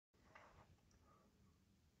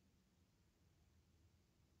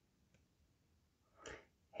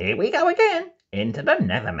Here we go again, into the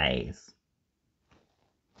Nethermaze.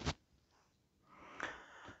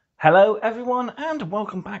 Hello everyone, and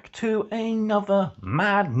welcome back to another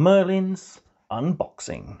Mad Merlins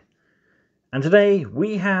unboxing. And today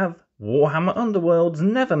we have Warhammer Underworlds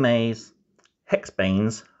Nethermaze,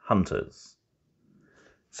 Hexbane's Hunters.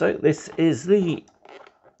 So this is the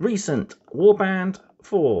recent warband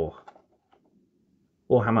for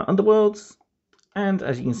Warhammer Underworlds. And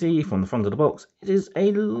as you can see from the front of the box, it is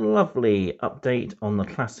a lovely update on the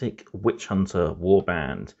classic Witch Hunter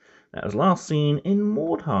warband that was last seen in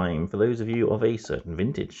Mordheim for those of you of a certain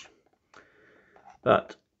vintage.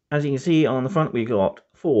 But as you can see on the front, we've got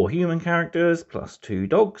 4 human characters plus 2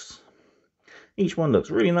 dogs. Each one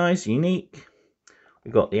looks really nice, unique.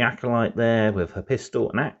 We've got the Acolyte there with her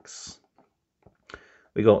pistol and axe.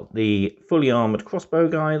 We got the fully armoured crossbow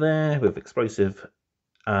guy there with explosive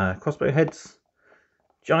crossbow heads.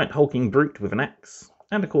 Giant hulking brute with an axe,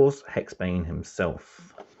 and of course Hexbane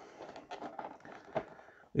himself.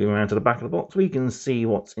 Moving around to the back of the box, we can see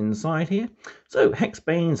what's inside here. So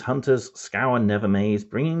Hexbane's hunters scour Nethermaze,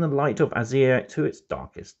 bringing the light of Azyr to its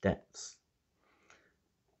darkest depths.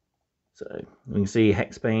 So we can see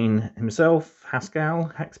Hexbane himself,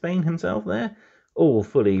 Haskell Hexbane himself there, all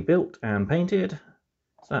fully built and painted.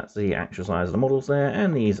 So that's the actual size of the models there,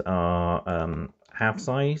 and these are half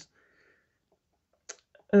size.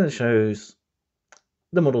 And it shows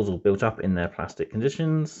the models all built up in their plastic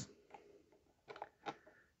conditions.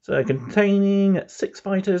 So containing 6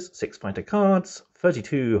 fighters, 6 fighter cards,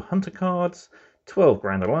 32 hunter cards, 12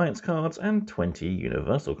 Grand Alliance cards, and 20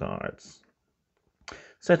 Universal cards.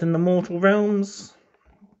 Set in the Mortal Realms,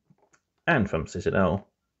 and from Citadel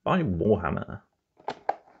by Warhammer.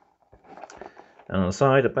 And on the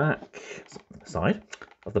side of the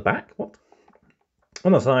back,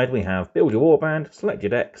 On the side, we have Build Your Warband, Select Your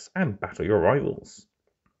Decks, and Battle Your Rivals.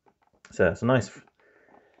 So it's a nice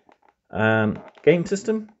game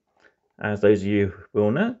system, as those of you will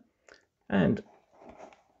know. And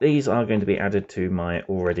these are going to be added to my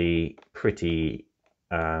already pretty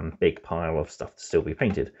big pile of stuff to still be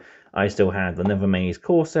painted. I still have the Nethermaze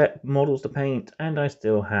core set models to paint, and I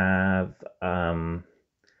still have the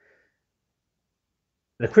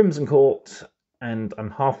Crimson Court, and I'm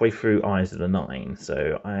halfway through Eyes of the Nine,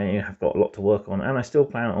 so I have got a lot to work on, and I still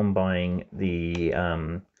plan on buying the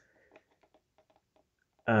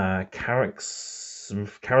Karazak's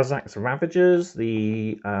Ravagers,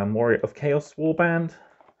 the Warrior of Chaos warband.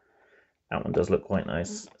 That one does look quite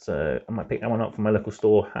nice, so I might pick that one up from my local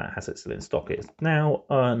store. Has it still in stock? It's now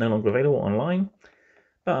no longer available online,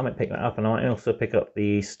 but I might pick that up, and I might also pick up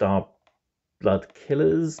the Star Blood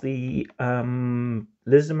Killers, the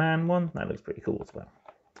Lizardman one. That looks pretty cool as well.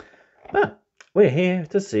 But we're here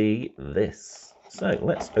to see this. So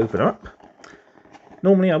let's open up.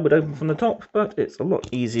 Normally I would open from the top, but it's a lot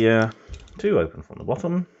easier to open from the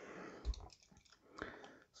bottom.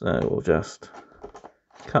 So we'll just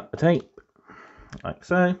cut the tape like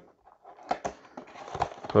so.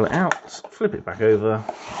 Pull it out, flip it back over,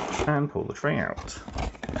 and pull the tray out.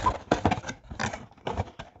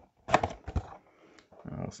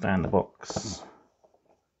 I'll stand the box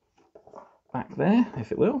back there,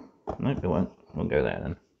 if it will. Nope, it won't. We'll go there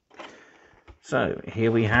then. So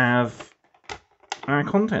here we have our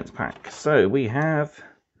contents pack. So we have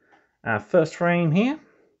our first frame here.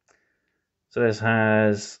 So this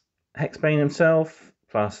has Hexbane himself,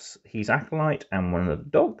 plus his Acolyte and one of the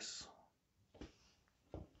dogs.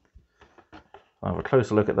 I'll have a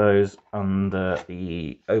closer look at those under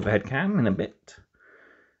the overhead cam in a bit.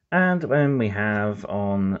 And then we have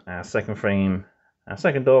on our second frame, our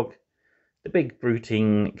second dog, the big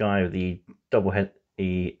brooding guy with the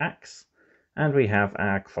double-headed axe, and we have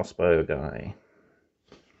our crossbow guy.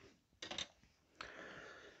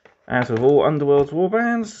 As with all Underworlds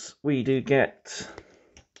warbands, we do get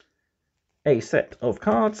a set of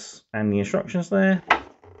cards and the instructions there,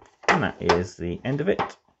 and that is the end of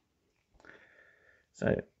it.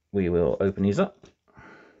 So we will open these up.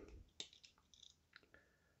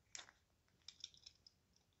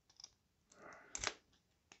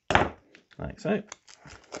 Like so.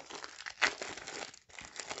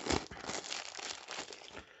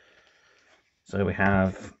 So we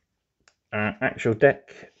have our actual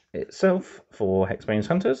deck itself for Hexbane's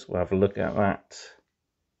Hunters. We'll have a look at that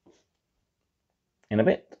in a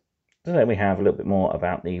bit. So then we have a little bit more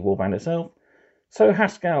about the warband itself. So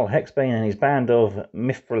Haskell Hexbane and his band of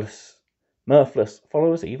mirthless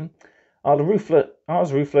followers even are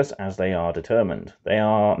as ruthless as they are determined. They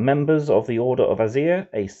are members of the Order of Azyr,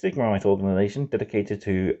 a Sigmarite organization dedicated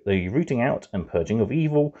to the rooting out and purging of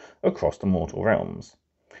evil across the mortal realms.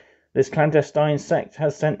 This clandestine sect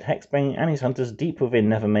has sent Hexbane and his hunters deep within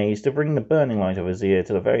Nethermaze to bring the burning light of Azyr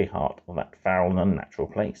to the very heart of that foul and unnatural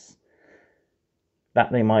place,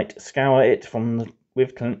 that they might scour it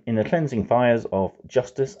in the cleansing fires of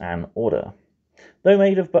justice and order. Though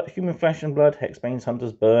made of but human flesh and blood, Hexbane's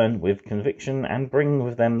hunters burn with conviction and bring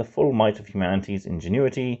with them the full might of humanity's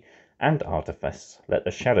ingenuity and artifice. Let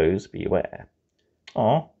the shadows be aware.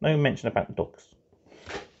 Oh, no mention about the dogs.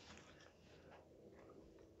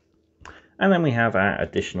 And then we have our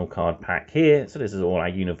additional card pack here. So this is all our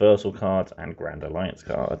Universal cards and Grand Alliance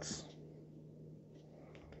cards.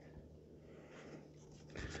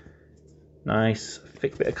 Nice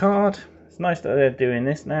thick bit of card. It's nice that they're doing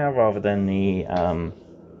this now rather than the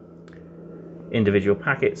individual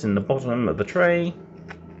packets in the bottom of the tray.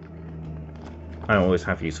 I always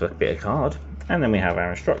have use for a bit of card. And then we have our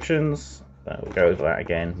instructions. We'll go over that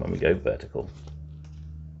again when we go vertical.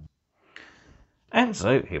 And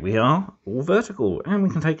so here we are, all vertical, and we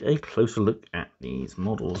can take a closer look at these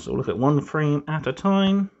models. So we'll look at one frame at a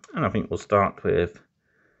time, and I think we'll start with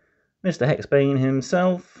Mr. Hexbane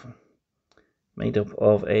himself, made up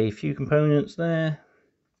of a few components there.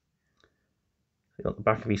 We've got the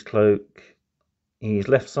back of his cloak, his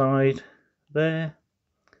left side there,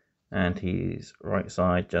 and his right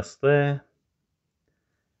side just there.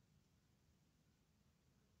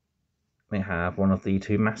 We have one of the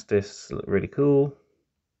two mastiffs, look really cool.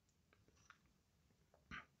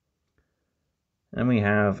 And we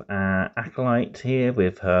have our acolyte here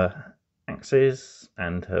with her axes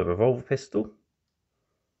and her revolver pistol.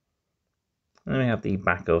 And then we have the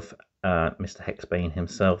back of Mr. Hexbane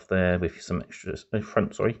himself there with some extra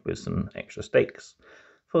with some extra stakes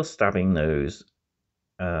for stabbing those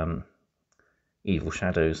evil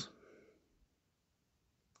shadows.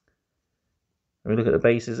 When we look at the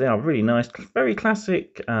bases, they are really nice, very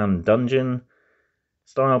classic dungeon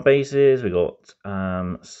style bases. We've got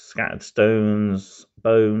scattered stones,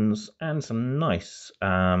 bones, and some nice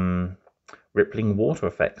rippling water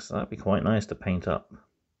effects. That'd be quite nice to paint up.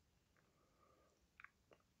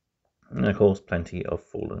 And of course, plenty of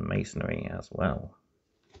fallen masonry as well.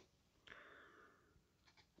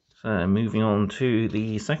 So moving on to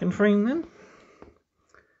the second frame then.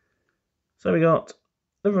 So we got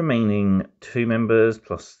the remaining two members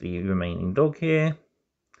plus the remaining dog here.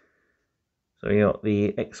 So we got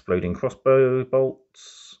the exploding crossbow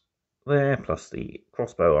bolts there, plus the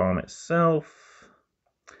crossbow arm itself,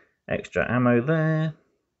 extra ammo there,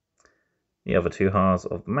 the other two halves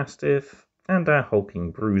of the mastiff, and our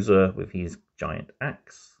hulking bruiser with his giant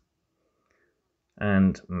axe,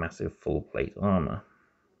 and massive full plate armor.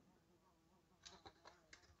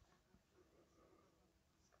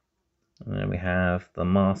 And then we have the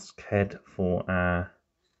mask head for our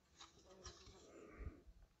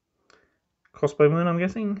crossbowman, I'm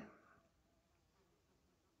guessing.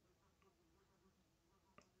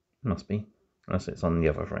 Must be, unless it's on the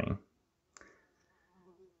other frame.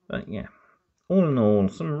 But yeah, all in all,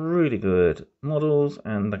 some really good models,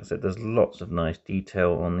 and like I said, there's lots of nice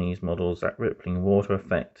detail on these models. That rippling water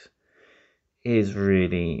effect is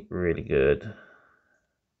really, really good.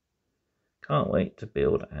 Can't wait to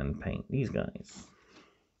build and paint these guys.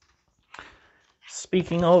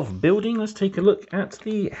 Speaking of building, let's take a look at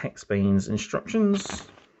the Hexbane's instructions.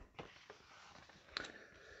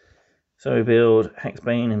 So we build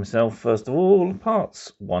Hexbane himself first of all,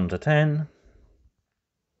 parts 1 to 10.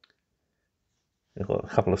 We've got a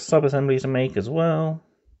couple of sub-assemblies to make as well.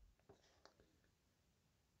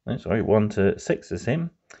 No, sorry, 1 to 6 is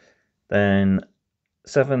him. Then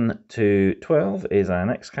 7 to 12 is our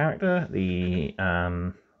next character, the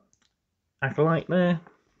acolyte there.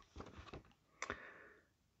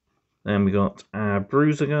 Then we got our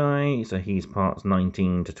bruiser guy, so he's parts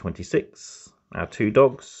 19 to 26. Our two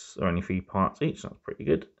dogs are only 3 parts each, that's pretty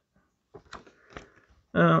good.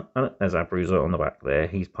 There's our bruiser on the back there,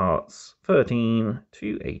 he's parts 13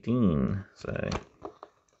 to 18. So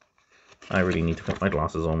I really need to put my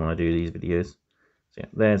glasses on when I do these videos. So yeah,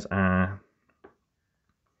 there's our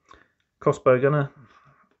crossbow gunner.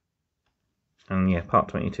 And yeah, part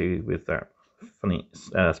 22 with that funny,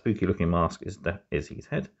 spooky looking mask is his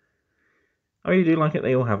head. I really do like it.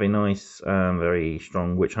 They all have a nice, very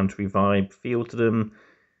strong witch huntery vibe feel to them,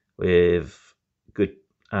 with good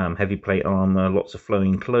heavy plate armor, lots of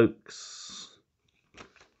flowing cloaks,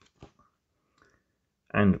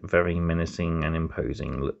 and very menacing and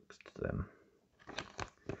imposing looks to them.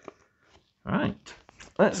 Alright,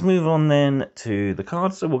 let's move on then to the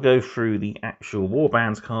cards. So we'll go through the actual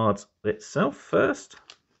warbands cards itself first.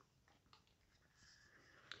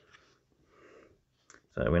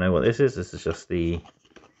 So we know what this is. This is just the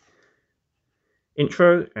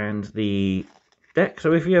intro and the deck.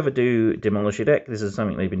 So if you ever do demolish your deck, this is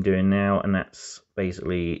something they've been doing now, and that's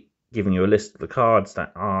basically giving you a list of the cards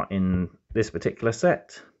that are in this particular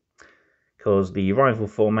set, because the rival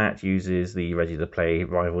format uses the ready to play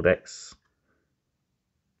rival decks.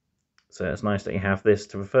 So it's nice that you have this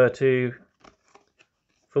to refer to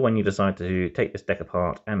for when you decide to take this deck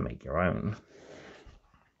apart and make your own.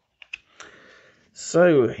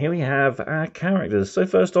 So here we have our characters. So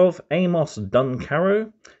first off, Amos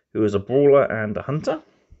Duncarrow, who is a brawler and a hunter.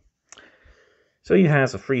 So he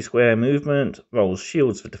has a 3 square movement, rolls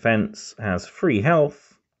shields for defense, has 3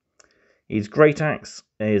 health. His great axe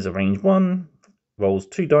is a range 1, rolls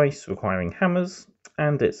 2 dice requiring hammers,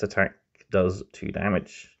 and its attack does 2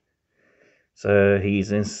 damage. So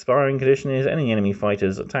his inspiring condition is any enemy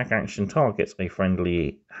fighter's attack action targets a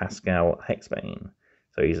friendly Haskell Hexbane.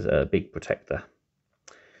 So he's a big protector.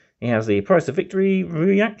 He has the price of victory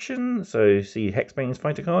reaction, so see Hexbane's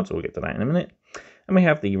fighter cards, we'll get to that in a minute. And we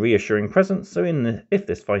have the reassuring presence, so if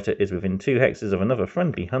this fighter is within 2 hexes of another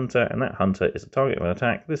friendly hunter, and that hunter is a target of an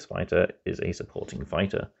attack, this fighter is a supporting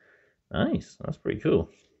fighter. Nice, that's pretty cool.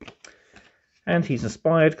 And he's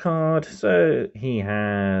inspired card, so he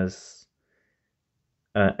has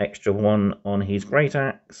extra 1 on his great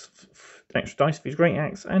axe, extra dice for his great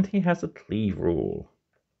axe, and he has a cleave rule.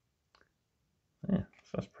 Yeah, so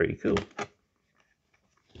that's pretty cool.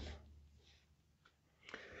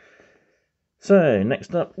 So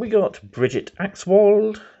next up we got Bridget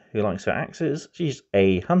Axwald, who likes her axes. She's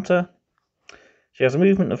a hunter. She has a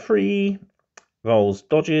movement of 3, rolls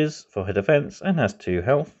dodges for her defense, and has 2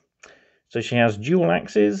 health. So she has dual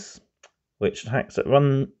axes, which attacks at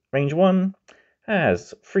range 1,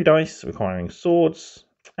 has 3 dice requiring swords,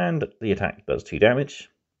 and the attack does 2 damage.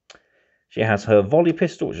 She has her volley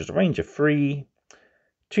pistol, which is a range of 3,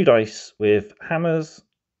 2 dice with hammers,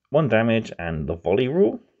 1 damage, and the volley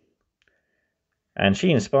rule. And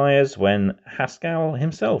she inspires when Haskell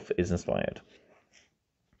himself is inspired.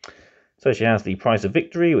 So she has the price of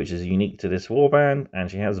victory, which is unique to this warband,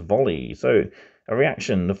 and she has volley. So a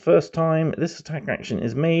reaction, the first time this attack action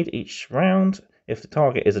is made each round, if the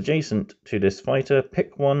target is adjacent to this fighter,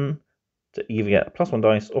 pick one to either get a +1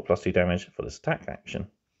 dice or +2 damage for this attack action.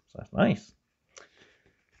 So that's nice.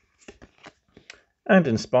 And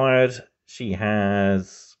inspired, she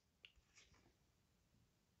has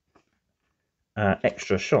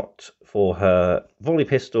extra shot for her volley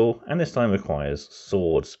pistol, and this time requires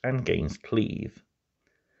swords and gains cleave.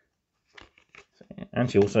 And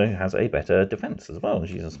she also has a better defense as well.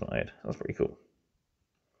 She's inspired. That's pretty cool.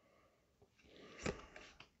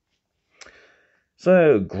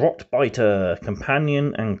 So Grotbiter,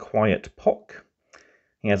 companion and quiet pock.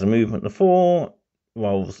 He has a movement of 4,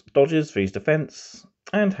 rolls dodges for his defense,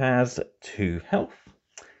 and has 2 health.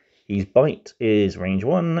 His bite is range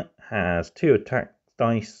 1, has 2 attack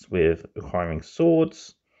dice with requiring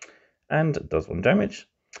swords, and does 1 damage.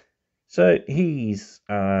 So he's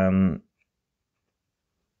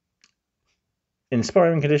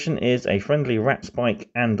inspiring condition is a friendly rat spike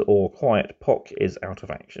and or quiet pock is out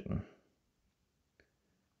of action.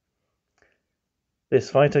 This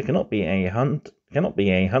fighter cannot be a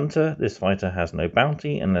hunter. This fighter has no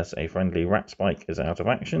bounty unless a friendly rat spike is out of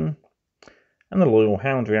action. And the loyal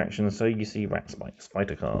hound reaction, so you see rat spike's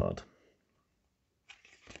fighter card.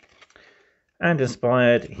 And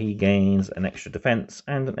inspired, he gains an extra defense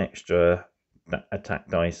and an extra attack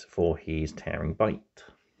dice for his tearing bite.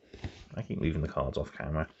 I keep moving the cards off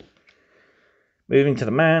camera. Moving to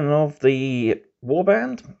the man of the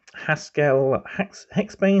warband, Haskell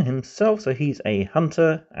Hexbane himself, so he's a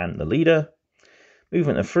hunter and the leader.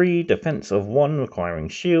 Movement of 3, defense of 1 requiring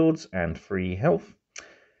shields and 3 health.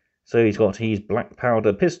 So he's got his black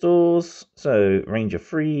powder pistols, so range of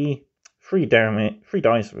 3, 3 damage, 3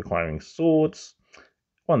 dice requiring swords,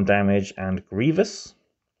 1 damage, and grievous.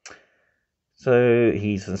 So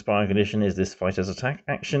his inspiring condition is this fighter's attack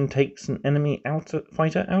action takes an enemy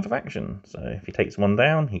fighter out of action. So if he takes 1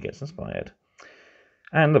 down, he gets inspired.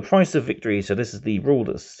 And the price of victory, so this is the rule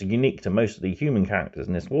that's unique to most of the human characters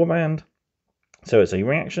in this warband. So it's a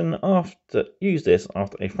reaction after use this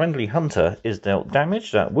after a friendly hunter is dealt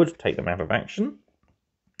damage that would take them out of action.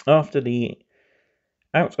 After the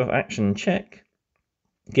out of action check,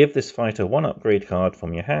 give this fighter 1 upgrade card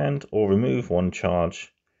from your hand or remove 1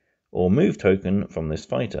 charge or move token from this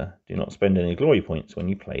fighter. Do not spend any glory points when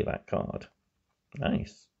you play that card.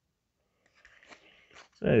 Nice.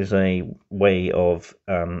 So there's a way of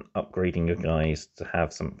upgrading your guys to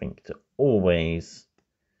have something to always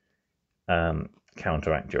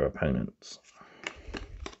counteract your opponents.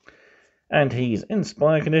 And he's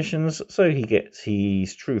inspire conditions, so he gets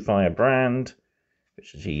his True Fire brand,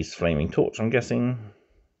 which is his flaming torch, I'm guessing.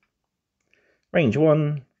 Range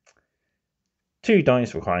 1. 2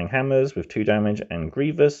 dice requiring hammers with 2 damage and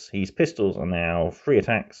grievous. His pistols are now 3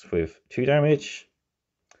 attacks with 2 damage.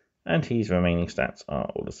 And his remaining stats are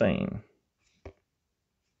all the same.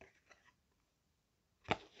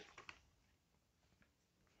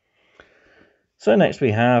 So next we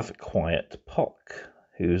have Quiet Pock,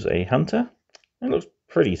 who's a hunter. It looks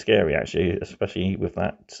pretty scary actually, especially with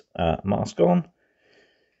that mask on.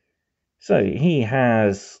 So he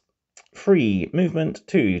has 3 movement,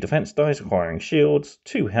 2 defense dice requiring shields,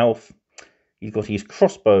 2 health. He's got his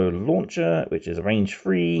crossbow launcher, which is a range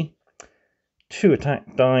 3, 2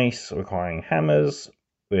 attack dice requiring hammers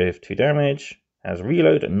with 2 damage, has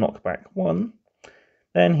reload and knockback 1.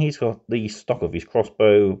 Then he's got the stock of his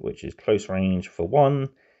crossbow, which is close range for 1,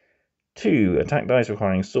 2 attack dice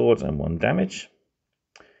requiring swords and 1 damage.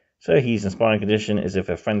 So his inspired condition is if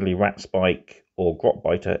a friendly rat spike or grot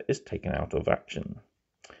biter is taken out of action.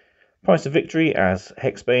 Price of victory as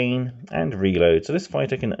Hexbane and reload. So this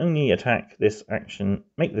fighter can only make this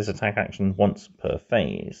attack action once per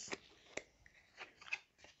phase.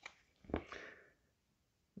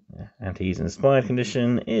 And his inspired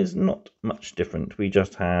condition is not much different. We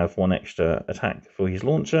just have 1 extra attack for his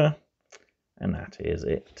launcher, and that is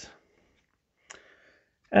it.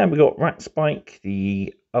 And we got Rat Spike,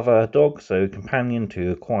 the other dog, so companion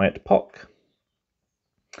to Quiet Pock.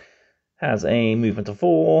 Has a movement of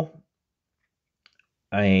 4,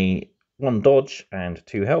 a 1 dodge and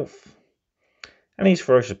 2 health. And he's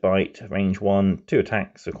Ferocious Bite, range 1, 2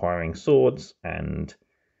 attacks requiring swords and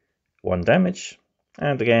 1 damage.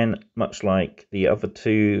 And again, much like the other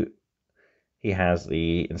 2, he has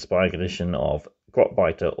the inspired condition of Grot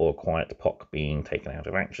Biter or Quiet Pock being taken out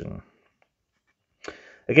of action.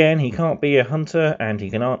 Again, he can't be a hunter and he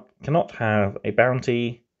cannot have a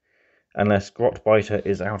bounty unless Grot Biter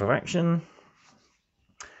is out of action.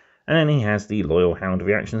 And then he has the Loyal Hound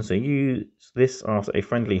reaction, so use this after a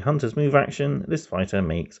friendly hunter's move action. This fighter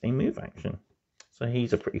makes a move action. So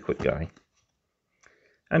he's a pretty quick guy.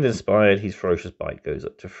 And inspired, his Ferocious Bite goes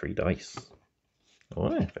up to 3 dice.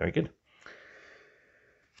 Oh, yeah, very good.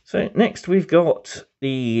 So next we've got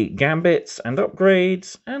the gambits and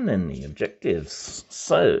upgrades, and then the objectives.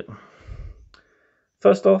 So,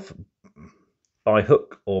 first off, by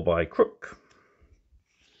hook or by crook.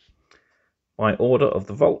 By order of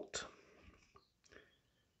the vault.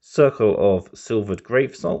 Circle of silvered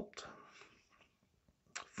grave salt.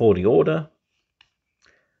 For the order.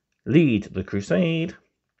 Lead the crusade.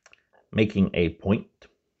 Making a point.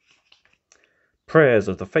 Prayers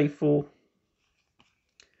of the faithful.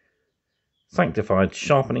 Sanctified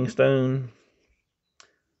sharpening stone.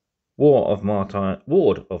 Ward of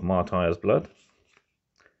martyr's blood.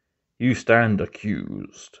 You stand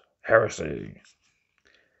accused. Heresy.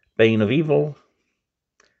 Bane of evil.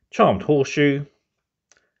 Charmed horseshoe.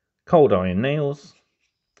 Cold iron nails.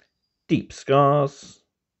 Deep scars.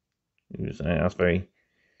 That's very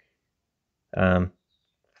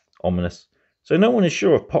ominous. So no one is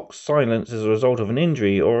sure if Pock's silence is a result of an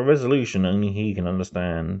injury or a resolution only he can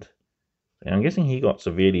understand. I'm guessing he got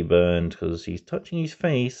severely burned because he's touching his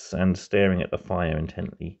face and staring at the fire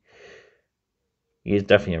intently. He is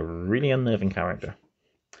definitely a really unnerving character.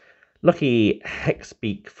 Lucky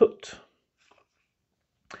Hexbeak Foot.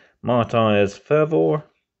 Martyr's Fervor.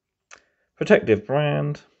 Protective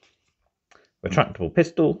Brand. Retractable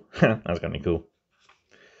Pistol. That's going to be cool.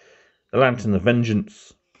 The Lantern of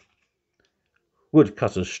Vengeance.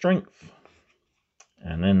 Woodcutter's Strength.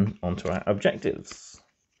 And then onto our objectives.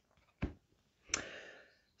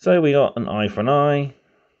 So we got an eye for an eye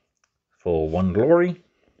for 1 glory.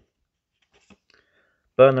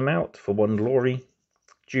 Burn them out for 1 glory.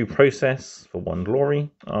 Due process for 1 glory.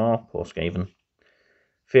 Poor Skaven.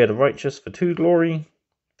 Fear the righteous for 2 glory.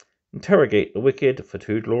 Interrogate the wicked for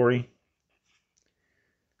 2 glory.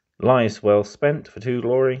 Lives well spent for 2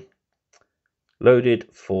 glory. Loaded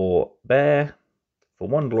for bear for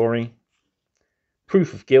 1 glory.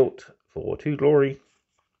 Proof of guilt for 2 glory.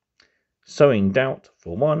 Sowing doubt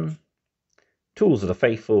for 1. Tools of the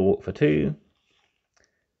faithful for 2.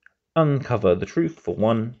 Uncover the truth for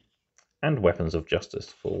 1. And weapons of justice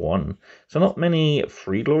for 1. So not many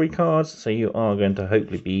 3 glory cards, so you are going to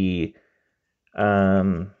hopefully be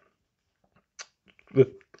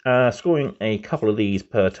scoring a couple of these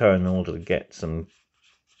per turn in order to get some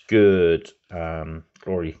good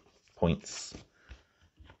glory points.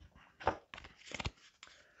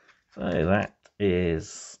 So that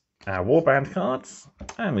is our warband cards,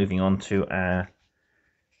 and moving on to our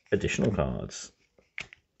additional cards.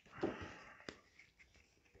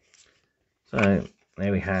 So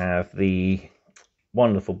there we have the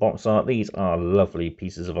wonderful box art. These are lovely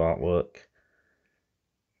pieces of artwork.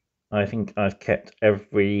 I think I've kept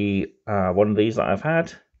every one of these that I've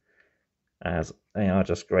had, as they are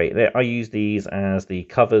just great. I use these as the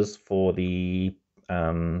covers for the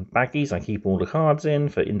baggies I keep all the cards in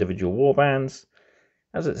for individual warbands,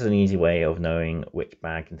 as it's an easy way of knowing which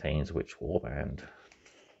bag contains which warband.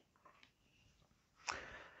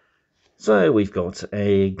 So we've got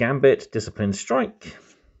a Gambit, Disciplined Strike,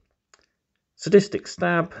 Sadistic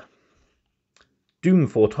Stab, Doom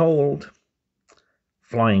Foretold,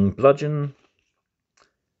 Flying Bludgeon,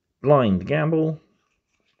 Blind Gamble,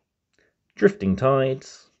 Drifting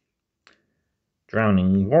Tides,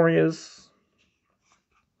 Drowning Warriors,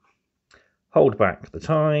 Hold Back the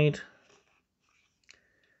Tide,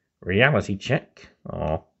 Reality Check,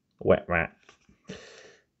 or Wet Rat,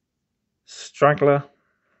 Straggler,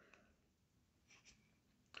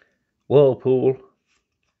 Whirlpool,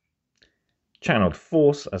 Channeled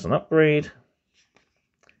Force as an upgrade,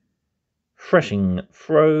 Threshing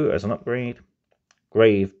Throw as an upgrade,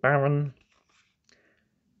 Grave Baron,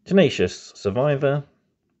 Tenacious Survivor,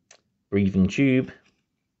 Breathing Tube,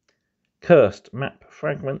 Cursed Map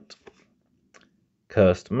Fragment,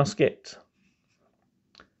 Cursed Musket,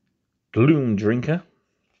 Gloom Drinker,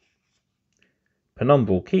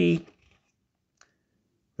 Penumbral Key,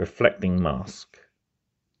 Reflecting Mask,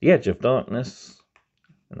 The Edge of Darkness,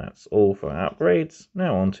 and that's all for our upgrades.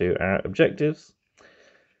 Now on to our objectives.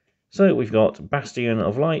 So we've got Bastion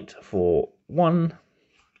of Light for 1,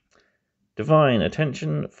 Divine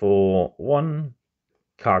Attention for 1,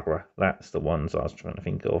 Kagra, that's the ones I was trying to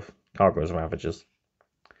think of, Kagra's Ravagers.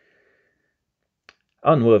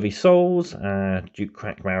 Unworthy Souls, Duke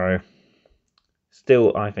Crackmarrow.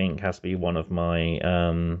 Still, I think, has to be one of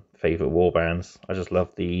my favourite warbands. I just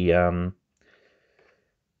love the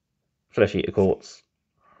Flesh Eater Courts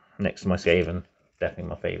next to my Skaven. Definitely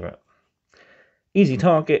my favourite. Easy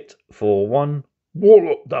Target for 1,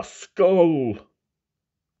 Wallop the Skull.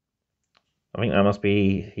 I think that must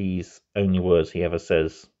be his only words he ever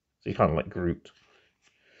says. So he's kind of like Groot.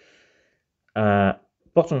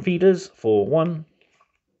 Bottom Feeders for 1.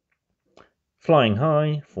 Flying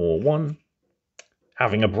High for 1.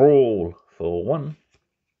 Having a Brawl for 1.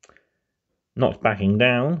 Not Backing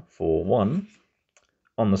Down for 1.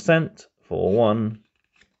 On the Scent for 1.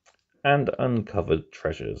 And Uncovered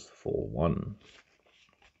Treasures for 1.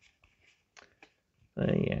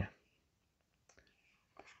 Yeah.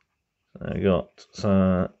 So we got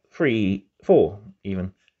 4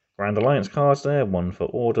 even Grand Alliance cards there. 1 for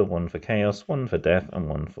Order, 1 for Chaos, 1 for Death, and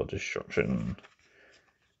 1 for Destruction.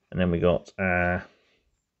 And then we got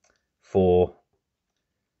 4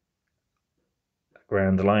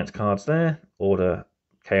 Grand Alliance cards there. Order,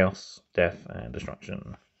 Chaos, Death, and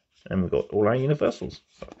Destruction. And we've got all our universals.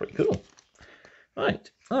 So that's pretty cool. Right,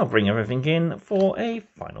 I'll bring everything in for a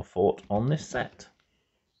final thought on this set.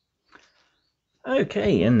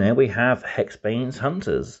 Okay, and there we have Hexbane's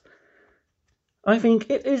Hunters. I think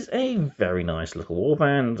it is a very nice little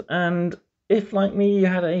warband, and if, like me, you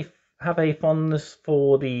have a fondness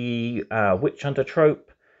for the witch hunter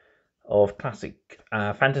trope of classic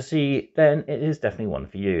fantasy, then it is definitely one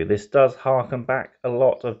for you. This does harken back a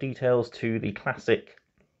lot of details to the classic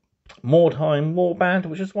Mordheim warband,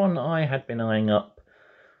 which is one I had been eyeing up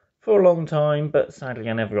for a long time, but sadly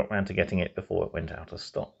I never got around to getting it before it went out of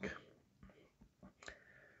stock.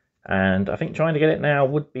 And I think trying to get it now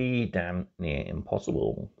would be damn near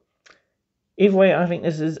impossible. Either way, I think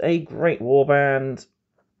this is a great warband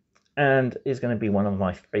and is going to be one of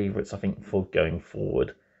my favourites, I think, for going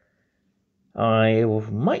forward. I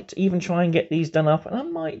might even try and get these done up, and I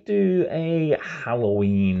might do a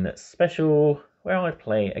Halloween special where I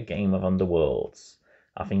play a game of Underworlds.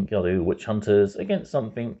 I think I'll do Witch Hunters against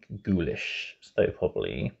something ghoulish, so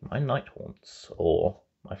probably my Night Haunts or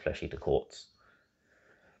my Flesh Eater Courts.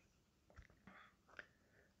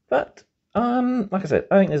 But, like I said,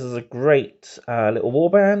 I think this is a great little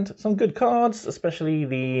warband. Some good cards, especially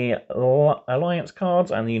the Alliance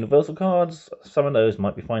cards and the Universal cards. Some of those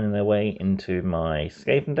might be finding their way into my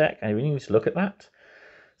Skaven deck. I really need to look at that.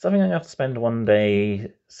 So I think I'm going to have to spend one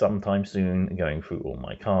day sometime soon going through all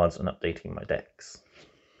my cards and updating my decks.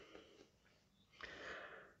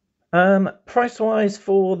 Price-wise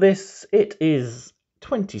for this, it is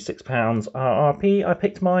 £26 RRP. I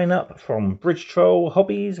picked mine up from Bridge Troll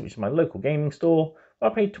Hobbies, which is my local gaming store. I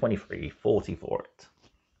paid £23.40 for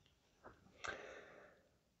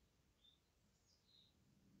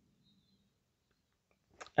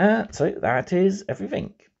it. So that is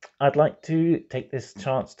everything. I'd like to take this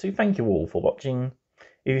chance to thank you all for watching.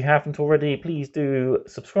 If you haven't already, please do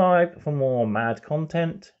subscribe for more mad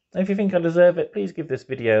content. If you think I deserve it, please give this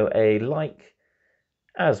video a like,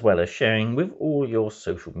 as well as sharing with all your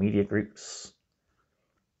social media groups.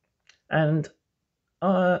 And there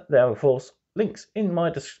are, of course, links in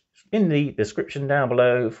the description down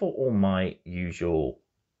below for all my usual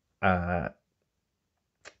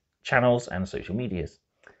channels and social medias.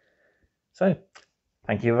 So,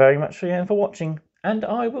 thank you very much again for watching, and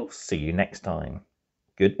I will see you next time.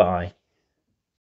 Goodbye.